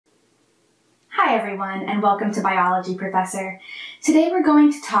Hi everyone, and welcome to Biology Professor. Today we're going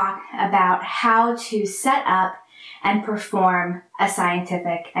to talk about how to set up and perform a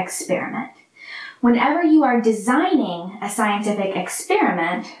scientific experiment. Whenever you are designing a scientific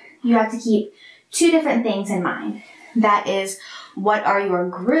experiment, you have to keep two different things in mind. That is, what are your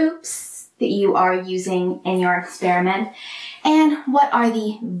groups that you are using in your experiment, and what are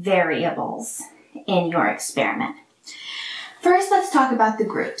the variables in your experiment. First, let's talk about the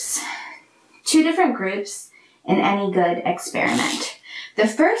groups. Two different groups in any good experiment. The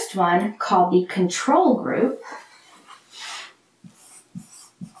first one, called the control group,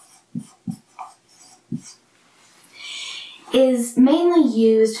 is mainly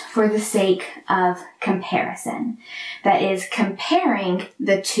used for the sake of comparison. That is, comparing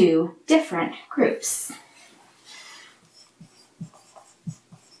the two different groups.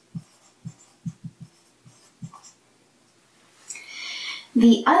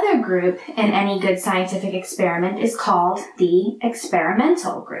 The other group in any good scientific experiment is called the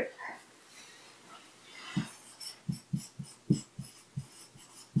experimental group.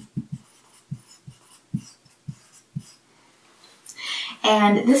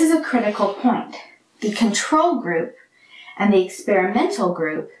 And this is a critical point. The control group and the experimental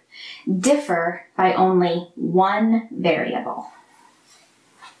group differ by only one variable.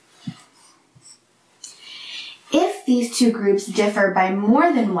 If these two groups differ by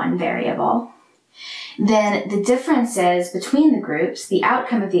more than one variable, then the differences between the groups, the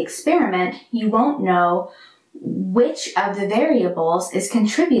outcome of the experiment, you won't know which of the variables is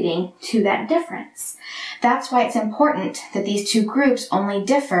contributing to that difference. That's why it's important that these two groups only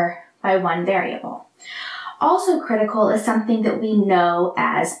differ by one variable. Also critical is something that we know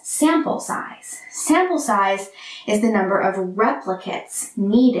as sample size. Sample size is the number of replicates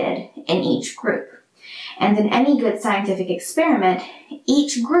needed in each group. And in any good scientific experiment,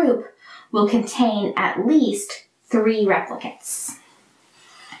 each group will contain at least 3 replicates.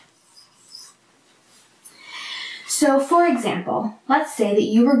 So for example, let's say that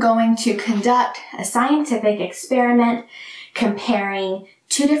you were going to conduct a scientific experiment comparing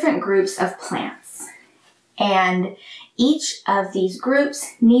two different groups of plants. And each of these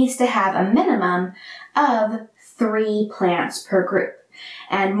groups needs to have a minimum of 3 plants per group.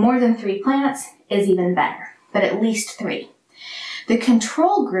 And more than 3 plants is even better, but at least 3. The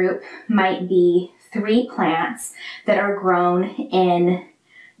control group might be 3 plants that are grown in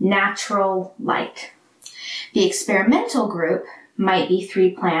natural light. The experimental group might be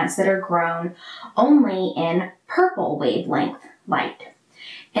 3 plants that are grown only in purple wavelength light.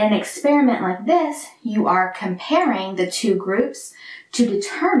 In an experiment like this, you are comparing the two groups to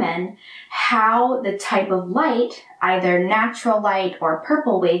determine how the type of light, either natural light or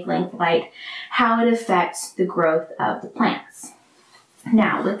purple wavelength light, how it affects the growth of the plants.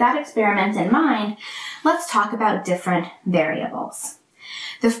 Now, with that experiment in mind, let's talk about different variables.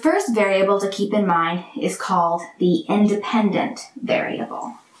 The first variable to keep in mind is called the independent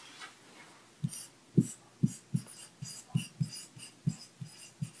variable.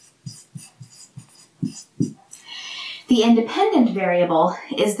 The independent variable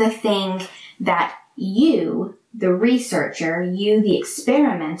is the thing that you, the researcher, you, the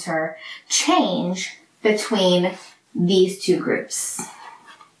experimenter, change between these two groups.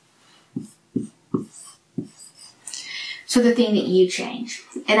 So the thing that you change.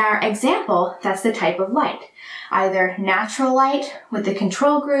 In our example, that's the type of light. Either natural light with the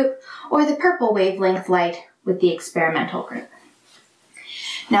control group or the purple wavelength light with the experimental group.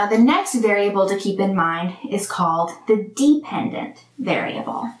 Now the next variable to keep in mind is called the dependent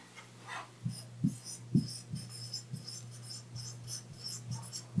variable.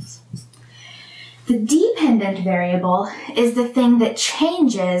 The dependent variable is the thing that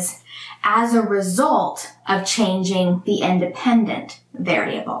changes as a result of changing the independent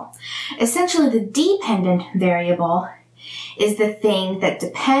variable. Essentially, the dependent variable is the thing that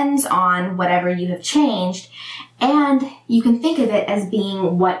depends on whatever you have changed, and you can think of it as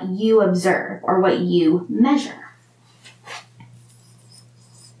being what you observe or what you measure.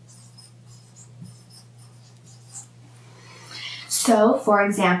 So, for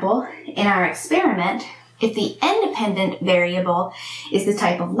example, in our experiment, if the independent variable is the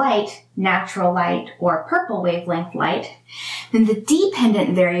type of light, natural light or purple wavelength light, then the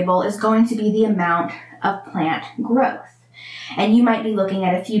dependent variable is going to be the amount of plant growth. And you might be looking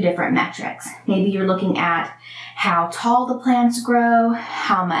at a few different metrics. Maybe you're looking at how tall the plants grow,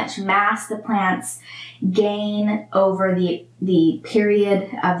 how much mass the plants gain over the period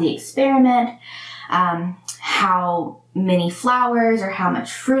of the experiment, how many flowers or how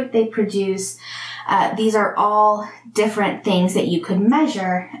much fruit they produce. These are all different things that you could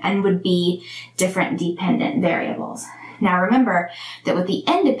measure and would be different dependent variables. Now remember that with the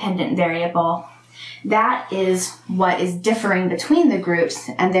independent variable, that is what is differing between the groups,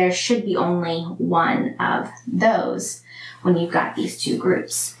 and there should be only one of those when you've got these two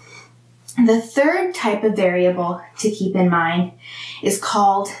groups. The third type of variable to keep in mind is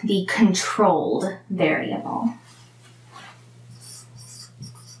called the controlled variable.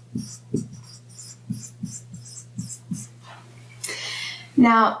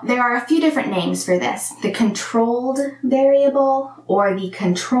 Now, there are a few different names for this. The controlled variable or the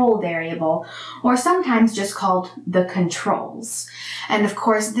control variable, or sometimes just called the controls. And of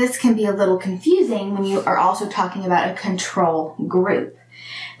course, this can be a little confusing when you are also talking about a control group.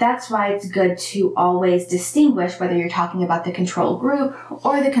 That's why it's good to always distinguish whether you're talking about the control group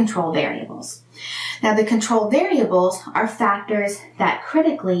or the control variables. Now, the control variables are factors that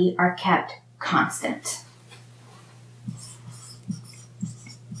critically are kept constant.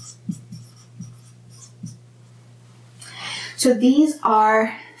 So these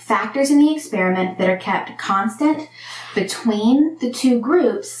are factors in the experiment that are kept constant between the two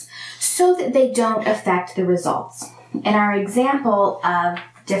groups so that they don't affect the results. In our example of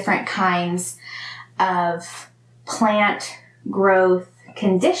different kinds of plant growth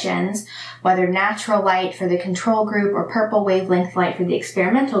conditions, whether natural light for the control group or purple wavelength light for the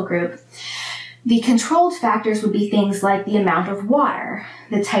experimental group, the controlled factors would be things like the amount of water,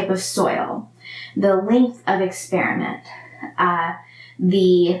 the type of soil, the length of experiment,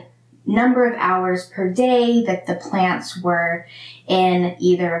 the number of hours per day that the plants were in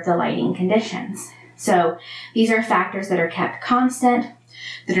either of the lighting conditions. So these are factors that are kept constant,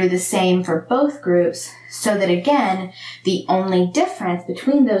 that are the same for both groups, so that again, the only difference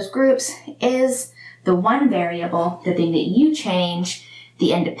between those groups is the one variable, the thing that you change,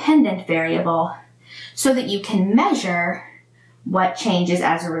 the independent variable, so that you can measure what changes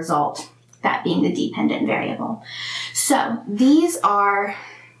as a result, that being the dependent variable. So these are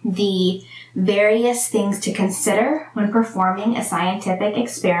the various things to consider when performing a scientific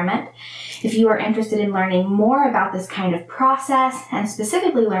experiment. If you are interested in learning more about this kind of process and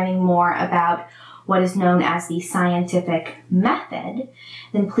specifically learning more about what is known as the scientific method,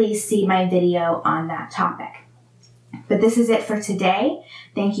 then please see my video on that topic. But this is it for today.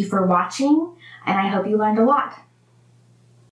 Thank you for watching, and I hope you learned a lot.